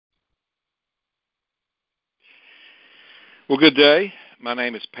Well, good day. My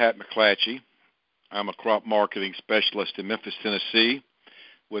name is Pat McClatchy. I'm a crop marketing specialist in Memphis, Tennessee,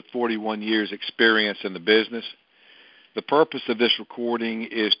 with 41 years experience in the business. The purpose of this recording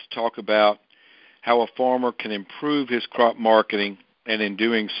is to talk about how a farmer can improve his crop marketing and in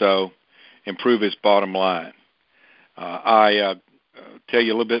doing so, improve his bottom line. I tell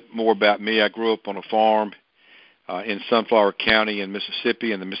you a little bit more about me. I grew up on a farm in Sunflower County in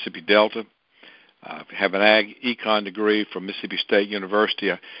Mississippi in the Mississippi Delta. I have an ag econ degree from Mississippi State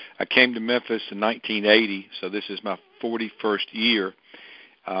University. I came to Memphis in 1980, so this is my 41st year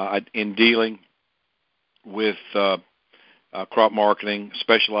in dealing with crop marketing,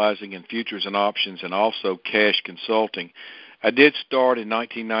 specializing in futures and options, and also cash consulting. I did start in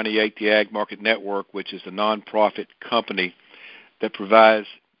 1998 the Ag Market Network, which is a nonprofit company that provides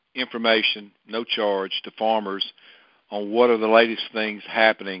information, no charge, to farmers on what are the latest things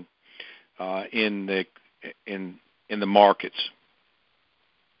happening in the markets.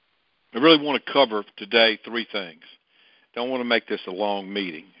 I really want to cover today three things. Don't want to make this a long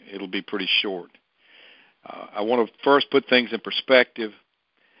meeting. It'll be pretty short. I want to first put things in perspective.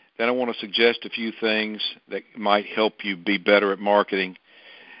 Then I want to suggest a few things that might help you be better at marketing.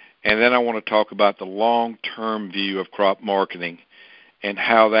 And then I want to talk about the long-term view of crop marketing and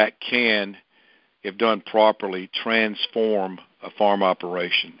how that can, if done properly, transform a farm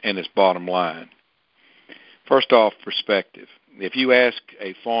operation and its bottom line. First off, perspective. If you ask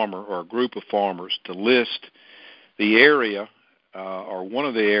a farmer or a group of farmers to list the area or one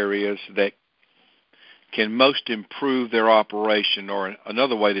of the areas that can most improve their operation, or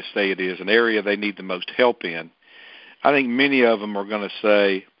another way to say it is an area they need the most help in, I think many of them are going to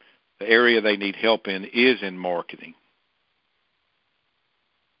say the area they need help in is in marketing.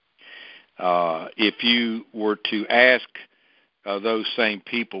 If you were to ask those same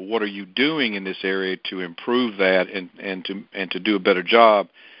people, what are you doing in this area to improve that and to do a better job,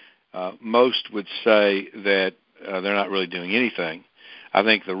 most would say that they're not really doing anything. I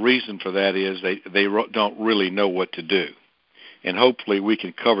think the reason for that is they don't really know what to do. And hopefully we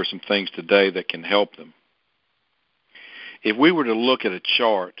can cover some things today that can help them. If we were to look at a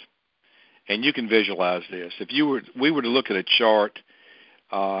chart, and you can visualize this, we were to look at a chart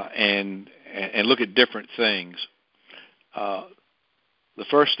and look at different things, the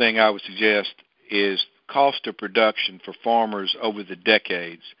first thing I would suggest is cost of production for farmers over the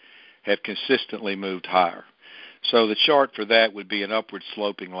decades have consistently moved higher. So the chart for that would be an upward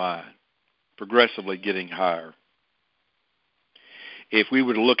sloping line, progressively getting higher. If we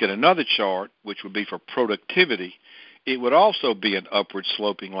were to look at another chart, which would be for productivity, it would also be an upward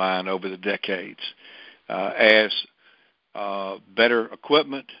sloping line over the decades as better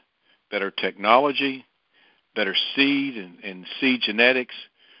equipment, better technology, better seed and seed genetics,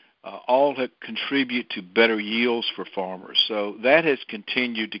 all have contribute to better yields for farmers. So that has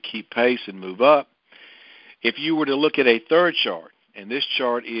continued to keep pace and move up. If you were to look at a third chart, and this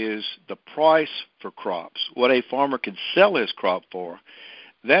chart is the price for crops, what a farmer can sell his crop for,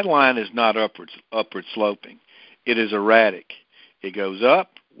 that line is not upward sloping. It is erratic. It goes up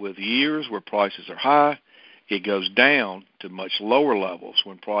with years where prices are high. It goes down to much lower levels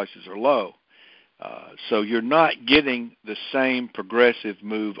when prices are low. So you're not getting the same progressive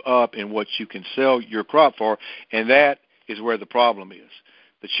move up in what you can sell your crop for, and that is where the problem is.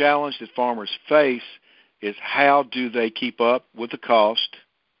 The challenge that farmers face is with they keep up with the cost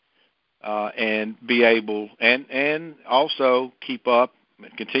and be able and also keep up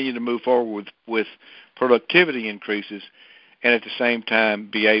and continue to move forward with productivity increases, and at the same time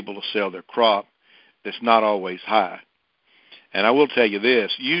be able to sell their crop that's not always high. And I will tell you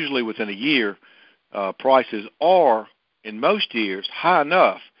this, usually within a year, prices are, in most years, high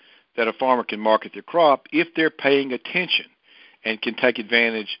enough that a farmer can market their crop if they're paying attention and can take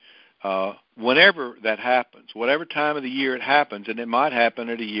advantage whenever that happens, whatever time of the year it happens, and it might happen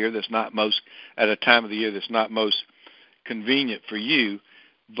at a time of the year that's not most convenient for you,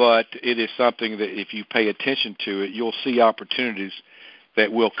 but it is something that if you pay attention to it, you'll see opportunities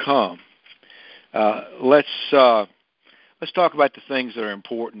that will come. Let's talk about the things that are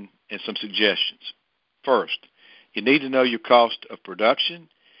important and some suggestions. First, you need to know your cost of production.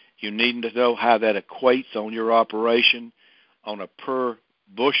 You need to know how that equates on your operation on a per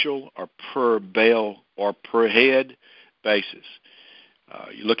bushel or per bale or per head basis.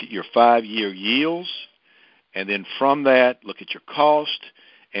 You look at your 5-year yields, and then from that, look at your cost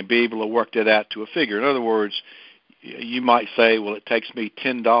and be able to work that out to a figure. In other words, you might say, well, it takes me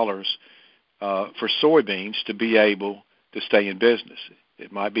 $10 for soybeans to be able to stay in business.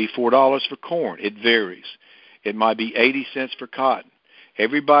 It might be $4 for corn. It varies. It might be 80 cents for cotton.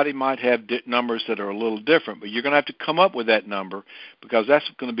 Everybody might have numbers that are a little different, but you're going to have to come up with that number because that's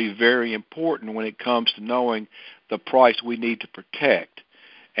going to be very important when it comes to knowing the price we need to protect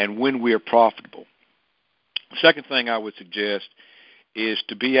and when we are profitable. The second thing I would suggest is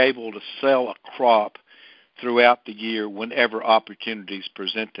to be able to sell a crop throughout the year whenever opportunities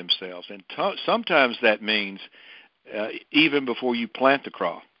present themselves. And sometimes that means even before you plant the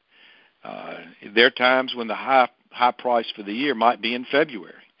crop. There are times when the high price for the year might be in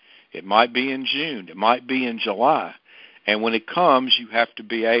February. It might be in June. It might be in July. And when it comes, you have to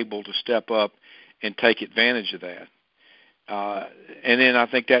be able to step up and take advantage of that. And then I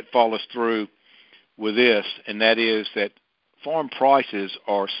think that follows through with this, and that is that farm prices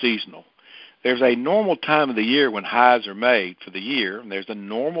are seasonal. There's a normal time of the year when highs are made for the year, and there's a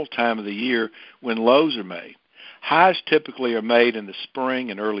normal time of the year when lows are made. Highs typically are made in the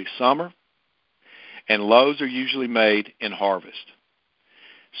spring and early summer, and lows are usually made in harvest.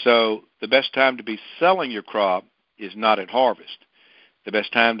 So the best time to be selling your crop is not at harvest. The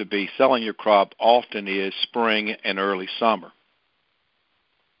best time to be selling your crop often is spring and early summer.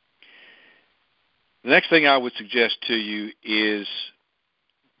 The next thing I would suggest to you is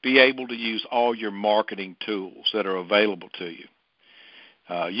be able to use all your marketing tools that are available to you.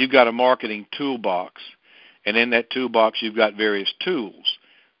 You've got a marketing toolbox, and in that toolbox you've got various tools.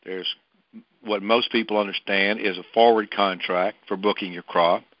 There's what most people understand is a forward contract for booking your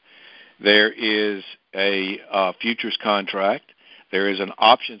crop. There is a futures contract. There is an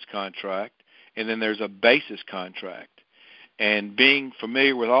options contract, and then there's a basis contract. And being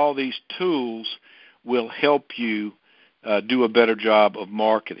familiar with all these tools will help you do a better job of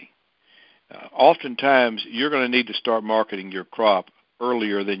marketing. Oftentimes, you're going to need to start marketing your crop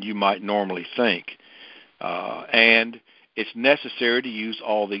earlier than you might normally think. And it's necessary to use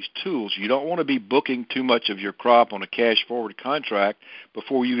all these tools. You don't want to be booking too much of your crop on a cash forward contract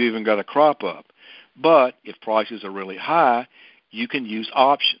before you've even got a crop up. But if prices are really high, you can use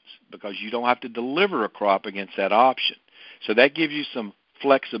options because you don't have to deliver a crop against that option. So that gives you some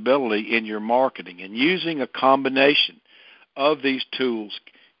flexibility in your marketing, and using a combination of these tools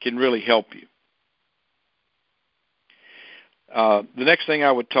can really help you. The next thing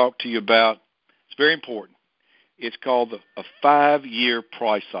I would talk to you about, it's very important. It's called a 5-year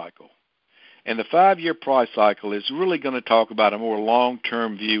price cycle. And the 5-year price cycle is really going to talk about a more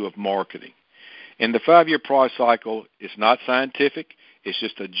long-term view of marketing. And the 5-year price cycle is not scientific. It's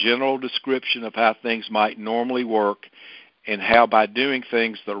just a general description of how things might normally work and how by doing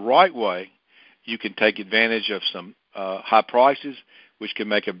things the right way, you can take advantage of some high prices, which can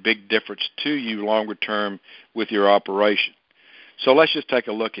make a big difference to you longer term with your operation. So let's just take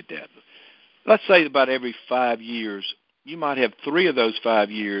a look at that. Let's say about every 5 years, you might have 3 of those 5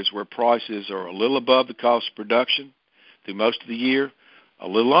 years where prices are a little above the cost of production through most of the year, a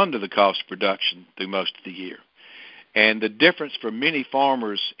little under the cost of production through most of the year. And the difference for many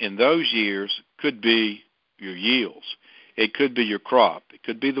farmers in those years could be your yields. It could be your crop. It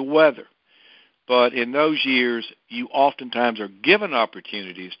could be the weather. But in those years, you oftentimes are given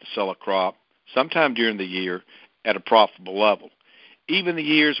opportunities to sell a crop sometime during the year at a profitable level. Even the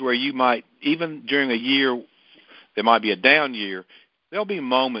years where you might, even during a year there might be a down year, there'll be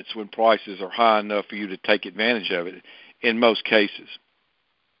moments when prices are high enough for you to take advantage of it in most cases.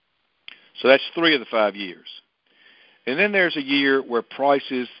 So that's 3 of the 5 years. And then there's a year where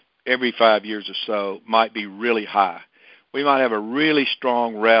prices every 5 years or so might be really high. We might have a really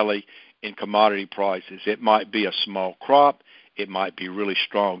strong rally in commodity prices. It might be a small crop. It might be really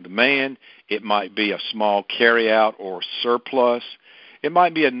strong demand. It might be a small carryout or surplus. It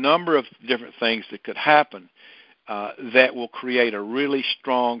might be a number of different things that could happen that will create a really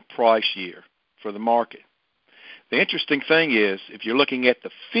strong price year for the market. The interesting thing is, if you're looking at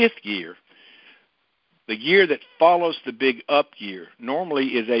the 5th year, the year that follows the big up year normally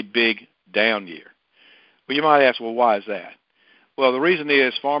is a big down year. Well, you might ask, well, why is that? Well, the reason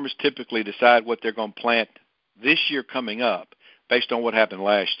is farmers typically decide what they're going to plant this year coming up based on what happened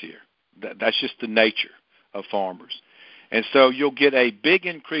last year. That's just the nature of farmers. And so you'll get a big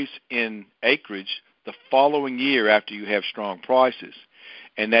increase in acreage the following year after you have strong prices.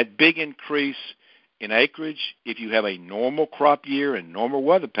 And that big increase in acreage, if you have a normal crop year and normal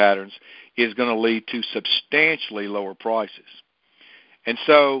weather patterns, is going to lead to substantially lower prices. And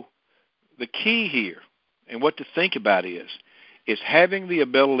so the key here, and what to think about is having the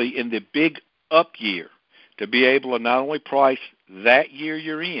ability in the big up year to be able to not only price that year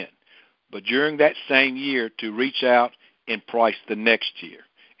you're in, but during that same year to reach out and price the next year.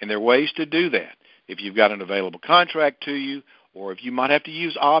 And there are ways to do that. If you've got an available contract to you, or if you might have to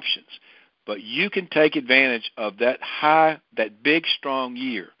use options, but you can take advantage of that big, strong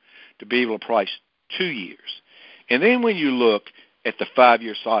year to be able to price 2 years. And then when you look at the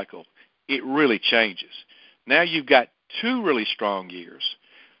 5-year cycle, it really changes. Now you've got 2 really strong years,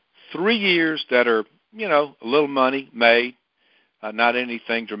 3 years that are, a little money made, not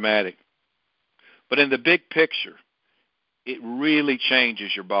anything dramatic. But in the big picture, it really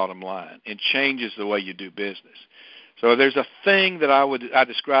changes your bottom line and changes the way you do business. So there's a thing that I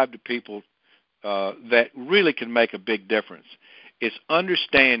describe to people that really can make a big difference. It's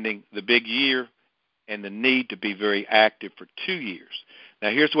understanding the big year and the need to be very active for 2 years.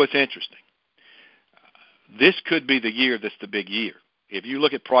 Now, here's what's interesting. This could be the year that's the big year. If you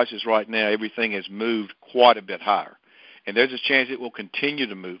look at prices right now, everything has moved quite a bit higher, and there's a chance it will continue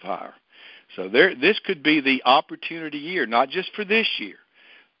to move higher. So this could be the opportunity year, not just for this year,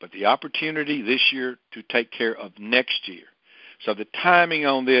 but the opportunity this year to take care of next year. So the timing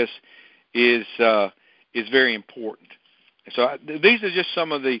on this is very important. So these are just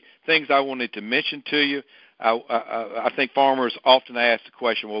some of the things I wanted to mention to you. I think farmers often ask the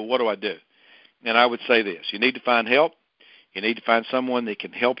question, well, what do I do? And I would say this. You need to find help. You need to find someone that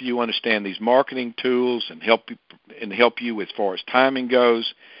can help you understand these marketing tools and help you as far as timing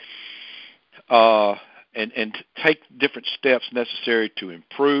goes, and take different steps necessary to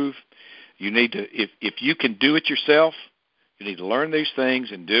improve. You need to, if you can do it yourself, you need to learn these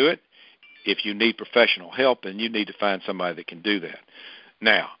things and do it. If you need professional help, then you need to find somebody that can do that.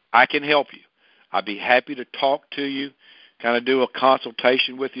 Now, I can help you. I'd be happy to talk to you, kind of do a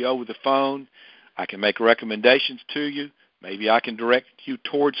consultation with you over the phone. I can make recommendations to you. Maybe I can direct you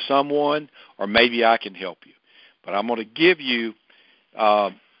towards someone, or maybe I can help you. But I'm going to give you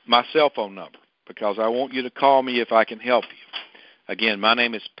my cell phone number because I want you to call me if I can help you. Again, my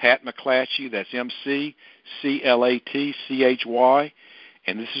name is Pat McClatchy. That's McClatchy,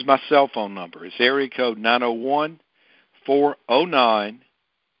 and this is my cell phone number. It's area code 901-409-2909.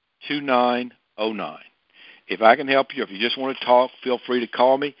 If I can help you, if you just want to talk, feel free to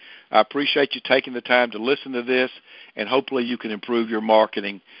call me. I appreciate you taking the time to listen to this, and hopefully you can improve your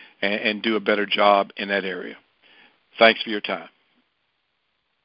marketing and do a better job in that area. Thanks for your time.